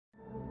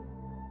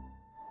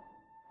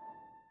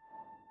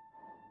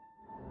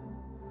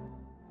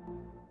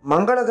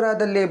ಮಂಗಳ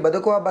ಗ್ರಹದಲ್ಲಿ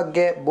ಬದುಕುವ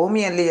ಬಗ್ಗೆ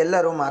ಭೂಮಿಯಲ್ಲಿ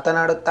ಎಲ್ಲರೂ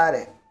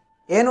ಮಾತನಾಡುತ್ತಾರೆ.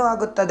 ಏನು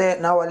ಆಗುತ್ತದೆ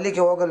ನಾವು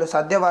ಅಲ್ಲಿಗೆ ಹೋಗಲು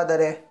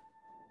ಸಾಧ್ಯವಾದರೆ?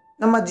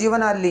 ನಮ್ಮ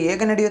ಜೀವನ ಅಲ್ಲಿ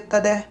ಹೇಗೆ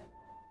ನಡೆಯುತ್ತದೆ?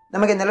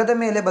 ನಮಗೆ ನೆಲದ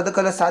ಮೇಲೆ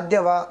ಬದುಕಲು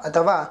ಸಾಧ್ಯವಾ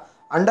ಅಥವಾ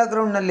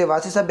ಅಂಡರ್ಗ್ರೌಂಡ್ನಲ್ಲಿ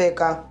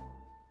ವಾಸಿಸಬೇಕಾ?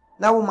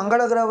 ನಾವು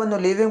ಮಂಗಳ ಗ್ರಹವನ್ನು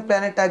ಲಿವಿಂಗ್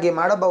ಪ್ಲಾನೆಟ್ ಆಗಿ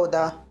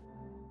ಮಾಡಬಹುದಾ?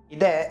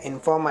 ಇದೇ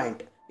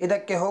ಇನ್ಫೋಮೈಂಟ್.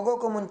 ಇದಕ್ಕೆ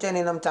ಹೋಗೋಕ್ಕೂ ಮುಂಚೆ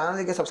ನೀವು ನಮ್ಮ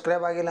ಚಾನಲ್ಗೆ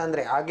ಸಬ್ಸ್ಕ್ರೈಬ್ ಆಗಿಲ್ಲ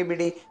ಅಂದರೆ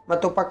ಆಗಿಬಿಡಿ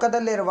ಮತ್ತು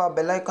ಪಕ್ಕದಲ್ಲಿರುವ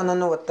ಬೆಲ್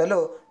ಐಕಾನನ್ನು ಒತ್ತಲು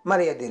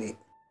ಮರೆಯದಿರಿ.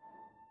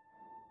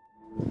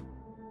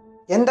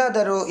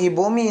 ಎಂದಾದರೂ ಈ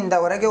ಭೂಮಿಯಿಂದ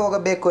ಹೊರಗೆ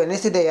ಹೋಗಬೇಕು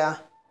ಎನಿಸಿದೆಯಾ?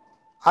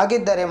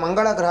 ಹಾಗಿದ್ದರೆ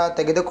ಮಂಗಳ ಗ್ರಹ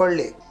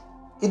ತೆಗೆದುಕೊಳ್ಳಿ.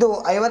 ಇದು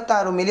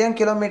 56 ಮಿಲಿಯನ್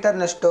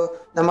ಕಿಲೋಮೀಟರ್ನಷ್ಟು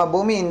ನಮ್ಮ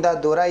ಭೂಮಿಯಿಂದ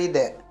ದೂರ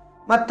ಇದೆ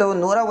ಮತ್ತು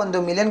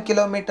 101 ಮಿಲಿಯನ್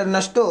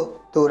ಕಿಲೋಮೀಟರ್ನಷ್ಟು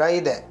ದೂರ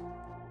ಇದೆ.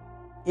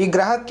 ಈ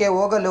ಗ್ರಹಕ್ಕೆ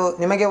ಹೋಗಲು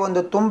ನಿಮಗೆ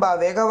ಒಂದು ತುಂಬ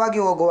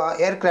ವೇಗವಾಗಿ ಹೋಗುವ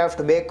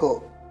ಏರ್ಕ್ರಾಫ್ಟ್ ಬೇಕು.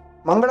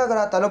 ಮಂಗಳ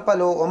ಗ್ರಹ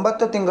ತಲುಪಲು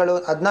 9 ತಿಂಗಳು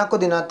 14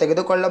 ದಿನ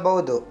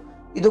ತೆಗೆದುಕೊಳ್ಳಬಹುದು.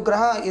 ಇದು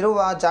ಗ್ರಹ ಇರುವ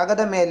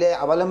ಜಾಗದ ಮೇಲೆ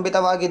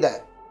ಅವಲಂಬಿತವಾಗಿದೆ.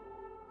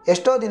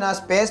 ಎಷ್ಟೋ ದಿನ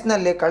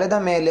ಸ್ಪೇಸ್ನಲ್ಲಿ ಕಳೆದ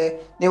ಮೇಲೆ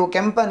ನೀವು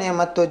ಕೆಂಪನೆ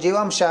ಮತ್ತು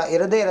ಜೀವಾಂಶ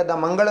ಇರದೇ ಇರದ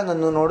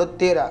ಮಂಗಳನನ್ನು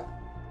ನೋಡುತ್ತೀರಾ.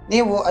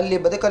 ನೀವು ಅಲ್ಲಿ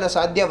ಬದುಕಲು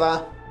ಸಾಧ್ಯವಾ?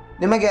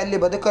 ನಿಮಗೆ ಅಲ್ಲಿ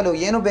ಬದುಕಲು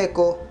ಏನು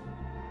ಬೇಕು?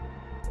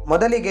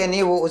 ಮೊದಲಿಗೆ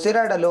ನೀವು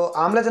ಉಸಿರಾಡಲು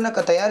ಆಮ್ಲಜನಕ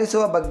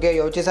ತಯಾರಿಸುವ ಬಗ್ಗೆ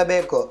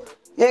ಯೋಚಿಸಬೇಕು.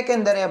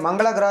 ಏಕೆಂದರೆ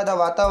ಮಂಗಳ ಗ್ರಹದ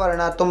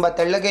ವಾತಾವರಣ ತುಂಬ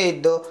ತೆಳ್ಳಗೆ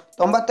ಇದ್ದು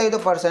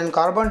 95%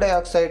 ಕಾರ್ಬನ್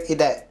ಡೈಆಕ್ಸೈಡ್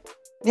ಇದೆ.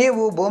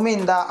 ನೀವು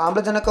ಭೂಮಿಯಿಂದ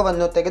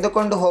ಆಮ್ಲಜನಕವನ್ನು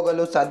ತೆಗೆದುಕೊಂಡು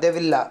ಹೋಗಲು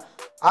ಸಾಧ್ಯವಿಲ್ಲ.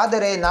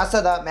 ಆದರೆ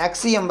ನಾಸಾದ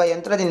ಮ್ಯಾಕ್ಸಿ ಎಂಬ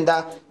ಯಂತ್ರದಿಂದ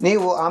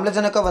ನೀವು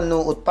ಆಮ್ಲಜನಕವನ್ನು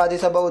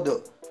ಉತ್ಪಾದಿಸಬಹುದು.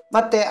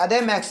 ಮತ್ತು ಅದೇ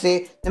ಮ್ಯಾಕ್ಸಿ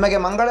ನಿಮಗೆ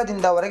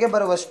ಮಂಗಳದಿಂದ ಹೊರಗೆ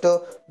ಬರುವಷ್ಟು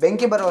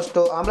ಬೆಂಕಿ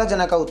ಬರುವಷ್ಟು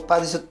ಆಮ್ಲಜನಕ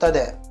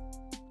ಉತ್ಪಾದಿಸುತ್ತದೆ.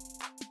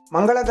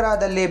 ಮಂಗಳ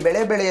ಗ್ರಹದಲ್ಲಿ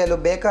ಬೆಳೆ ಬೆಳೆಯಲು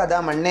ಬೇಕಾದ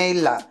ಮಣ್ಣೇ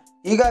ಇಲ್ಲ.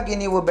 ಹೀಗಾಗಿ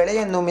ನೀವು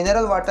ಬೆಳೆಯನ್ನು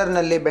ಮಿನರಲ್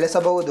ವಾಟರ್ನಲ್ಲಿ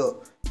ಬೆಳೆಸಬಹುದು.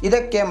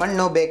 ಇದಕ್ಕೆ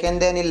ಮಣ್ಣು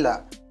ಬೇಕೆಂದೇನಿಲ್ಲ.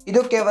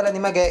 ಇದು ಕೇವಲ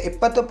ನಿಮಗೆ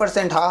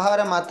 20% ಆಹಾರ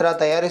ಮಾತ್ರ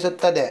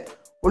ತಯಾರಿಸುತ್ತದೆ.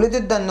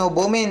 ಉಳಿದಿದ್ದನ್ನು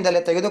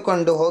ಭೂಮಿಯಿಂದಲೇ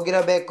ತೆಗೆದುಕೊಂಡು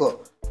ಹೋಗಿರಬೇಕು.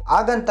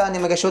 ಹಾಗಂತ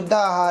ನಿಮಗೆ ಶುದ್ಧ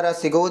ಆಹಾರ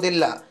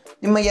ಸಿಗುವುದಿಲ್ಲ.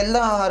 ನಿಮ್ಮ ಎಲ್ಲ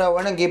ಆಹಾರ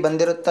ಒಣಗಿ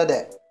ಬಂದಿರುತ್ತದೆ.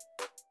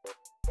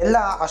 ಎಲ್ಲ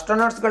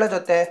ಆಸ್ಟ್ರೋನಾಟ್ಸ್ಗಳ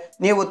ಜೊತೆ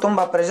ನೀವು ತುಂಬ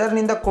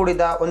ಪ್ರೆಷರ್ನಿಂದ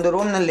ಕೂಡಿದ ಒಂದು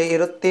ರೂಮ್ನಲ್ಲಿ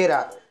ಇರುತ್ತೀರಾ.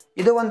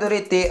 ಇದು ಒಂದು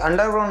ರೀತಿ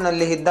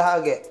ಅಂಡರ್ಗ್ರೌಂಡ್ನಲ್ಲಿ ಇದ್ದ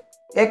ಹಾಗೆ.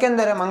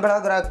 ಏಕೆಂದರೆ ಮಂಗಳ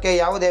ಗ್ರಹಕ್ಕೆ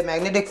ಯಾವುದೇ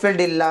ಮ್ಯಾಗ್ನೆಟಿಕ್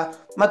ಫೀಲ್ಡ್ ಇಲ್ಲ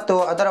ಮತ್ತು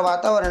ಅದರ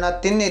ವಾತಾವರಣ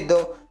ತಿನ್ನಿದ್ದು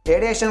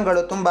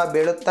ರೇಡಿಯೇಷನ್ಗಳು ತುಂಬ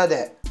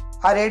ಬೀಳುತ್ತದೆ.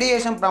 ಆ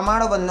ರೇಡಿಯೇಷನ್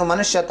ಪ್ರಮಾಣವನ್ನು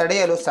ಮನುಷ್ಯ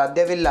ತಡೆಯಲು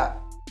ಸಾಧ್ಯವಿಲ್ಲ.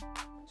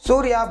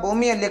 ಸೂರ್ಯ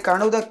ಭೂಮಿಯಲ್ಲಿ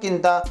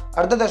ಕಾಣುವುದಕ್ಕಿಂತ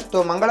ಅರ್ಧದಷ್ಟು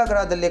ಮಂಗಳ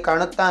ಗ್ರಹದಲ್ಲಿ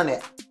ಕಾಣುತ್ತಾನೆ.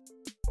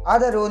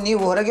 ಆದರೂ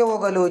ನೀವು ಹೊರಗೆ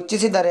ಹೋಗಲು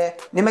ಇಚ್ಛಿಸಿದರೆ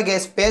ನಿಮಗೆ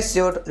ಸ್ಪೇಸ್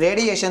ಸ್ಯೂಟ್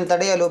ರೇಡಿಯೇಷನ್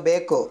ತಡೆಯಲು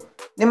ಬೇಕು.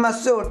 ನಿಮ್ಮ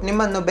ಸೂಟ್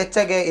ನಿಮ್ಮನ್ನು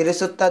ಬೆಚ್ಚಗೆ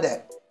ಇರಿಸುತ್ತದೆ.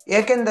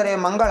 ಏಕೆಂದರೆ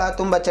ಮಂಗಳ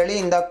ತುಂಬ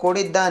ಚಳಿಯಿಂದ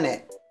ಕೂಡಿದ್ದಾನೆ.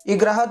 ಈ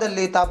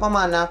ಗ್ರಹದಲ್ಲಿ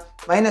ತಾಪಮಾನ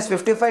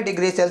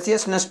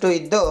 -55°C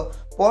ಇದ್ದು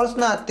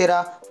ಪೋಲ್ಸ್ನ ಹತ್ತಿರ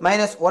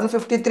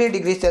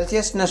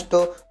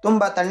 -153°C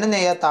ತುಂಬ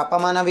ತಣ್ಣನೆಯ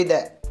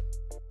ತಾಪಮಾನವಿದೆ.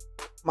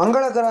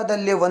 ಮಂಗಳ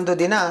ಗ್ರಹದಲ್ಲಿ ಒಂದು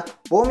ದಿನ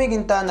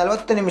ಭೂಮಿಗಿಂತ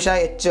 40 ನಿಮಿಷ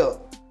ಹೆಚ್ಚು.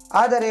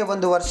 ಆದರೆ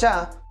ಒಂದು ವರ್ಷ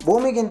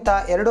ಭೂಮಿಗಿಂತ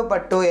 2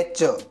 ಪಟ್ಟು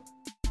ಹೆಚ್ಚು.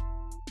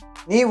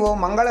 ನೀವು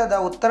ಮಂಗಳದ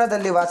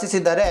ಉತ್ತರದಲ್ಲಿ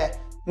ವಾಸಿಸಿದರೆ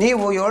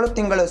ನೀವು 7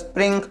 ತಿಂಗಳು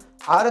ಸ್ಪ್ರಿಂಗ್,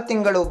 6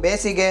 ತಿಂಗಳು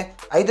ಬೇಸಿಗೆ,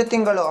 5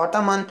 ತಿಂಗಳು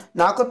ಆಟಮನ್,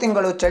 4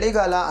 ತಿಂಗಳು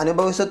ಚಳಿಗಾಲ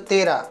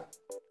ಅನುಭವಿಸುತ್ತೀರಾ.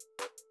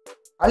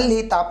 ಅಲ್ಲಿ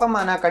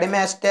ತಾಪಮಾನ ಕಡಿಮೆ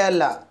ಅಷ್ಟೇ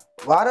ಅಲ್ಲ,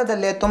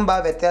 ವಾರದಲ್ಲೇ ತುಂಬ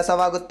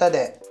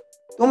ವ್ಯತ್ಯಾಸವಾಗುತ್ತದೆ.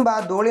 ತುಂಬ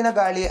ಧೂಳಿನ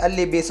ಗಾಳಿ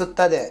ಅಲ್ಲಿ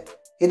ಬೀಸುತ್ತದೆ.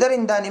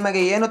 ಇದರಿಂದ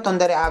ನಿಮಗೆ ಏನು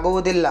ತೊಂದರೆ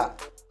ಆಗುವುದಿಲ್ಲ.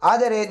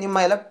 ಆದರೆ ನಿಮ್ಮ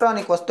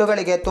ಎಲೆಕ್ಟ್ರಾನಿಕ್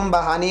ವಸ್ತುಗಳಿಗೆ ತುಂಬ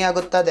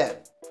ಹಾನಿಯಾಗುತ್ತದೆ.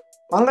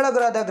 ಮಂಗಳ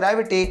ಗ್ರಹದ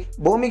ಗ್ರಾವಿಟಿ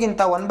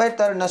ಭೂಮಿಗಿಂತ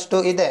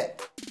 1/3 ಇದೆ.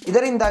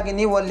 ಇದರಿಂದಾಗಿ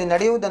ನೀವು ಅಲ್ಲಿ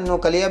ನಡೆಯುವುದನ್ನು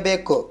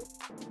ಕಲಿಯಬೇಕು.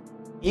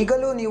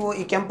 ಈಗಲೂ ನೀವು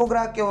ಈ ಕೆಂಪು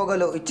ಗ್ರಹಕ್ಕೆ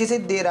ಹೋಗಲು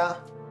ಇಚ್ಛಿಸಿದ್ದೀರಾ?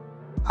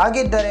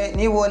 ಹಾಗಿದ್ದರೆ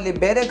ನೀವು ಅಲ್ಲಿ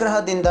ಬೇರೆ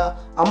ಗ್ರಹದಿಂದ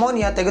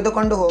ಅಮೋನಿಯಾ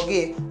ತೆಗೆದುಕೊಂಡು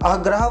ಹೋಗಿ ಆ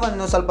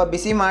ಗ್ರಹವನ್ನು ಸ್ವಲ್ಪ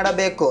ಬಿಸಿ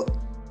ಮಾಡಬೇಕು.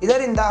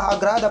 ಇದರಿಂದ ಆ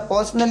ಗ್ರಹದ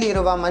ಪೋಲ್ಸ್ನಲ್ಲಿ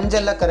ಇರುವ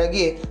ಮಂಜೆಲ್ಲ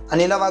ಕರಗಿ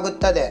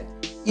ಅನಿಲವಾಗುತ್ತದೆ.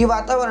 ಈ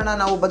ವಾತಾವರಣ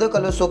ನಾವು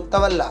ಬದುಕಲು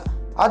ಸೂಕ್ತವಲ್ಲ,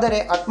 ಆದರೆ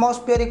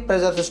ಅಟ್ಮಾಸ್ಫಿಯರಿಕ್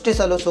ಪ್ರೆಷರ್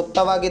ಸೃಷ್ಟಿಸಲು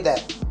ಸೂಕ್ತವಾಗಿದೆ.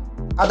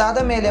 ಅದಾದ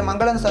ಮೇಲೆ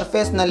ಮಂಗಳನ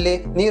ಸರ್ಫೇಸ್ನಲ್ಲಿ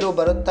ನೀರು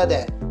ಬರುತ್ತದೆ.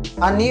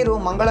 ಆ ನೀರು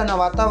ಮಂಗಳನ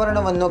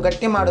ವಾತಾವರಣವನ್ನು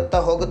ಗಟ್ಟಿ ಮಾಡುತ್ತಾ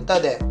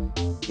ಹೋಗುತ್ತದೆ.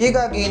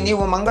 ಹೀಗಾಗಿ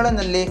ನೀವು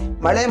ಮಂಗಳನಲ್ಲಿ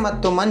ಮಳೆ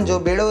ಮತ್ತು ಮಂಜು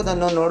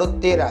ಬೀಳುವುದನ್ನು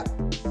ನೋಡುತ್ತೀರಾ.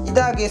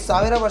 ಇದಾಗಿ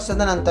 1000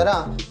 ವರ್ಷದ ನಂತರ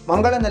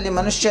ಮಂಗಳನಲ್ಲಿ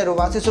ಮನುಷ್ಯರು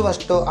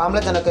ವಾಸಿಸುವಷ್ಟು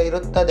ಆಮ್ಲಜನಕ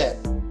ಇರುತ್ತದೆ.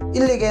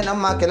 ಇಲ್ಲಿಗೆ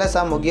ನಮ್ಮ ಕೆಲಸ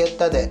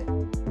ಮುಗಿಯುತ್ತದೆ.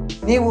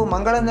 ನೀವು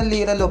ಮಂಗಳನಲ್ಲಿ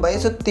ಇರಲು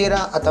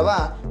ಬಯಸುತ್ತೀರಾ ಅಥವಾ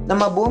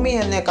ನಮ್ಮ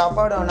ಭೂಮಿಯನ್ನೇ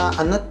ಕಾಪಾಡೋಣ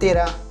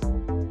ಅನ್ನುತ್ತೀರಾ?